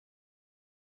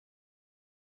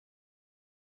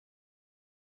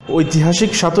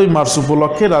ঐতিহাসিক ৭ই মার্চ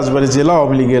উপলক্ষে রাজবাড়ী জেলা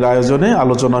আওয়ামী লীগের আয়োজনে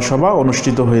আলোচনা সভা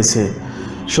অনুষ্ঠিত হয়েছে।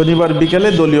 শনিবার বিকেলে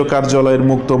দলীয় কার্যালয়ের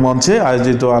মুক্ত মঞ্চে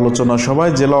আয়োজিত আলোচনা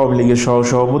সভায় জেলা আওয়ামী লীগের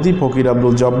সহসভাপতি ফকির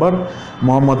আব্দুল জব্বার,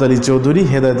 মোহাম্মদ আলী চৌধুরী,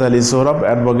 হেদায়েত আলী সোহরাব,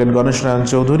 অ্যাডভোকেট গণেশ নারায়ণ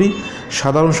চৌধুরী,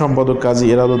 সাধারণ সম্পাদক কাজী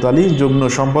এরাদত আলী, যুগ্ম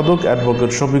সম্পাদক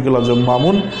অ্যাডভোকেট শফিকুল আজম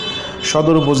মামুন,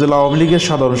 সদর উপজেলা আওয়ামী লীগের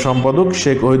সাধারণ সম্পাদক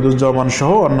শেখ ওহিদুজ্জামান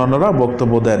সহ অন্যান্যরা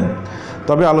বক্তব্য দেন।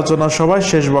 তবে আলোচনা সভায়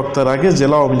শেষ বক্তার আগে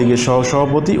জেলা আওয়ামী লীগের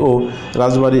সহসভাপতি ও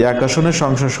রাজবাড়ী ১ আসনের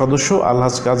সংসদ সদস্য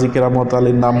আলহাজ কাজী কেরামত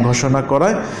আলীর নাম ঘোষণা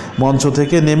করায় মঞ্চ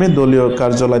থেকে নেমে দলীয়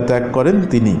কার্যালয় ত্যাগ করেন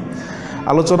তিনি।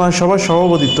 আলোচনা সভায়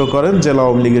সভাপতিত্ব করেন জেলা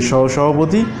আওয়ামী লীগের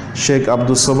সহসভাপতি শেখ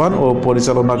আব্দুস সোবহান ও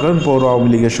পরিচালনা করেন পৌর আওয়ামী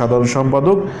লীগের সাধারণ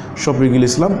সম্পাদক শফিকুল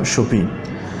ইসলাম শফি।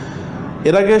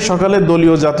 এর আগে সকালে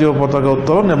দলীয় জাতীয় পতাকা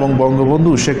উত্তোলন এবং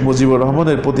বঙ্গবন্ধু শেখ মুজিবুর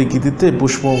রহমানের প্রতিকৃতিতে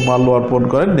পুষ্পমাল্য অর্পণ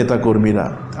করেন নেতাকর্মীরা।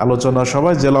 আলোচনা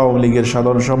সভায় জেলা আওয়ামী লীগের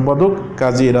সাধারণ সম্পাদক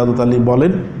কাজী এরাদত আলী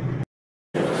বলেন,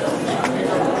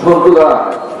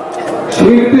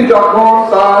 শিল্পী যখন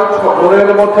তার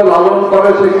মনের মধ্যে লালন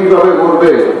করে সে কিভাবে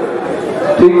করবে,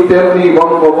 ঠিক তেমনি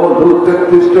বঙ্গবন্ধু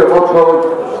 ৩৩ বছর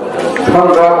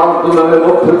সংগ্রাম আন্দোলনের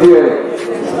মধ্য দিয়ে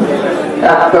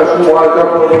একটা সময়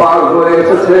যখন পার হয়ে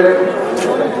এসেছে,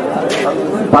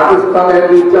 পাকিস্তানের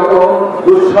নির্যাতন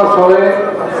দুঃশাসনে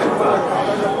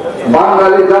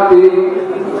বাঙালি জাতি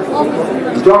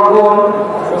যখন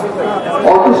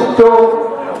অতিষ্ঠ,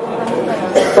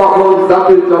 তখন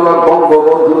জাতির জনক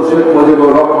বঙ্গবন্ধু শেখ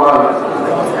মুজিবুর রহমান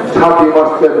 ৭ই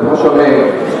মার্চের ভাষণে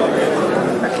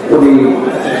উনি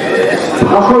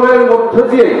ভাষণের মধ্য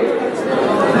দিয়ে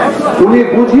উনি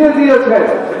বুঝিয়ে দিয়েছেন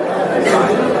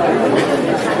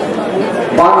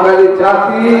বাঙালি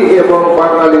জাতি এবং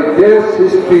বাঙালি দেশ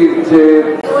সৃষ্টির যে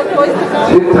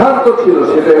সিদ্ধান্ত ছিল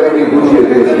সেটা উনি বুঝিয়ে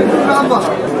দিয়েছেন।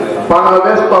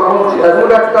 বাংলাদেশ তখন এমন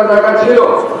একটা জায়গা ছিল,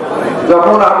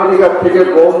 যখন আমেরিকার থেকে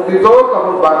বোম দিত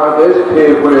তখন বাংলাদেশ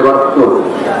খেয়ে পড়ে বাঁচত,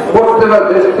 প্রত্যেকটা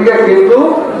দেশ থেকে কিন্তু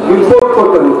ইম্পোর্ট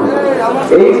করতে হতো।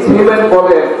 এই সিমেন্ট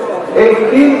বলেন, এই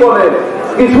টিন বলেন,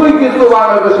 কিছুই কিন্তু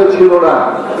বাংলাদেশে ছিল না।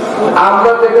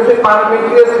 আমরা দেখেছি পারমিট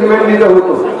দিয়ে সিমেন্ট দিতে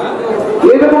হতো।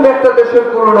 এরকম একটা দেশের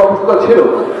পুরনো অবস্থা ছিল।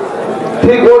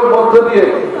 ঠিক ওর মধ্য দিয়ে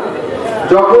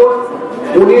যখন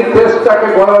উনি দেশটাকে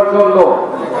গড়ার জন্য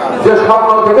যে স্বপ্ন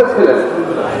দেখেছিলেন,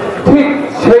 ঠিক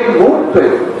সেই মুহূর্তে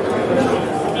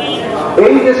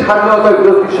এই যে স্বাধীনতা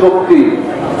বিরোধী শক্তি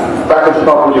তাকে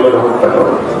সপরিবারে হত্যা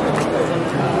করে।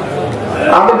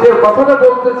 আমি যে কথাটা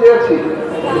বলতে চেয়েছি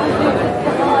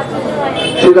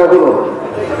সেটা হল,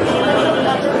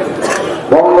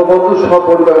 বঙ্গবন্ধু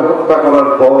সপরিবারে হত্যা করার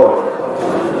পর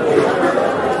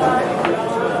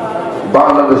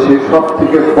বাংলাদেশের সব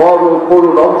থেকে বড়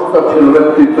করুণ অবস্থা ছিল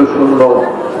নেতৃত্ব শূন্য।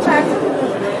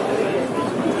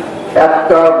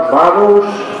 একটা মানুষ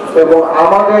এবং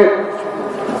আমাদের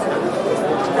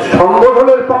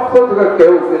সংগঠনের পক্ষ থেকে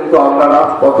কেউ কিন্তু আমরা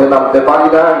রাজপথে নামতে পারি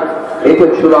না। এটা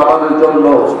ছিল আমাদের জন্য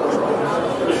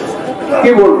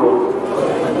কি বলবো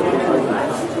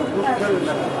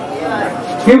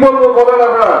বলেন,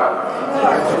 আমরা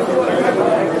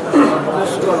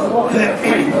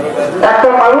একটা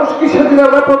মানুষ কি সেদিন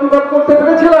আমরা প্রতিবাদ করতে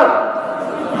পেরেছিলাম?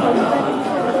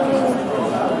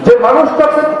 যে মানুষটা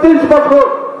 ৩৩ বছর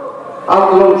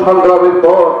আন্দোলন সংগ্রামের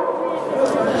পর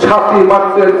 ৭ই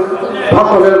মার্চের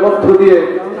ভাষণের মধ্য দিয়ে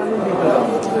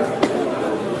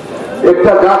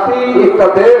একটা জাতি, একটা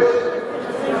দেশ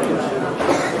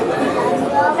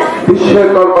বিশ্বের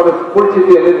দরবারে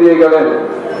পরিচিতি এনে দিয়ে গেলেন,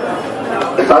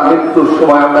 তার মৃত্যুর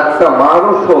সময় আমরা একটা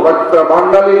মানুষ হোক, একটা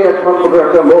বাঙালি,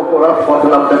 একটা লোক রাজপথে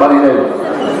নামতে পারি নাই।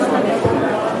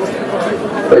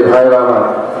 এই ভাইরা আমার,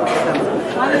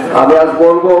 আমি আজ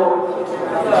বলবো,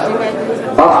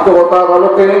 বাস্তবতার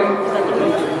আলোকে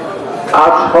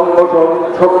আজ সংগঠন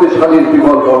শক্তিশালীর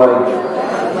বিকল্প নাই।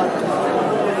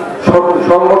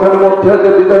 সংগঠনের মধ্যে যে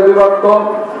বিদায় বিভক্ত,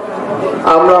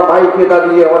 আমরা মাইকে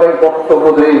দাঁড়িয়ে অনেক বক্তব্য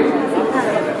দেই,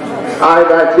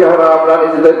 আয়নায় চেহারা আমরা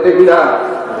নিজেদের দেখি না।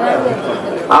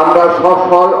 আমরা সব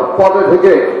পদে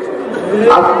থেকে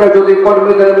আজকে যদি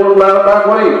কর্মীদের মূল্যায়ন না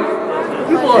করি,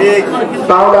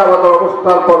 তাহলে আমাদের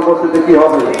অবস্থার পরবর্তীতে কি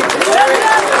হবে?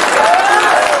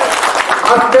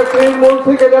 আজকে তৃণমূল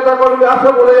থেকে নেতা কর্মী আছে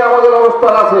বলে আমাদের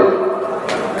অবস্থান আছে।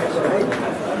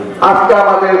 আজকে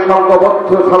আমাদের সংঘবদ্ধ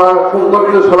ছাড়া,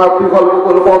 সংগঠিত ছাড়া বিকল্প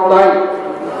কোন পথ নাই।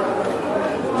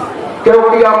 কেউ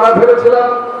কি আমরা ভেবেছিলাম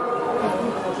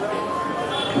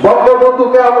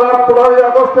বঙ্গবন্ধুকে আমরা 15ই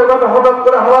আগস্ট এভাবে হঠাৎ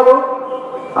করে হারাবো?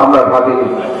 আমরা ভাবিনি।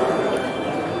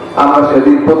 আমরা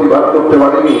সেদিন প্রতিবাদ করতে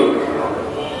পারিনি।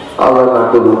 আল্লাহ না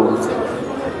করুন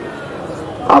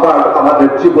আবার আমাদের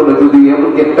জীবনে যদি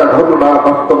এমন একটা ঘটনা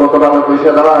বাস্তবতা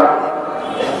এসে দাঁড়ায়,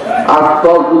 আর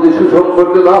দল যদি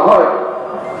সুসংগঠিত না হয়,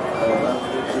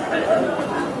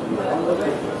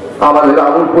 আমাদের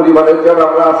আমুল পরিবারের যারা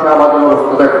আমরা আছে আমাদের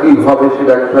অবস্থাটা কি হবে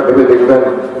সেটা একটা ভেবে দেখবেন।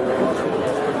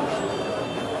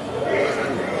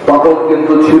 তখন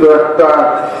কিন্তু ছিল একটা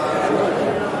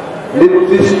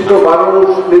নির্দিষ্ট মানুষ,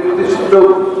 নির্দিষ্ট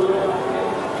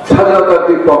স্বাধীনতার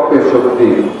বিপক্ষের শক্তি।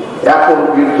 এখন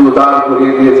কিন্তু দাঁড়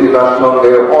করিয়ে দিয়েছে তার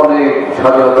সঙ্গে অনেক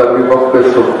স্বাধীনতার বিপক্ষের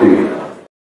শক্তি।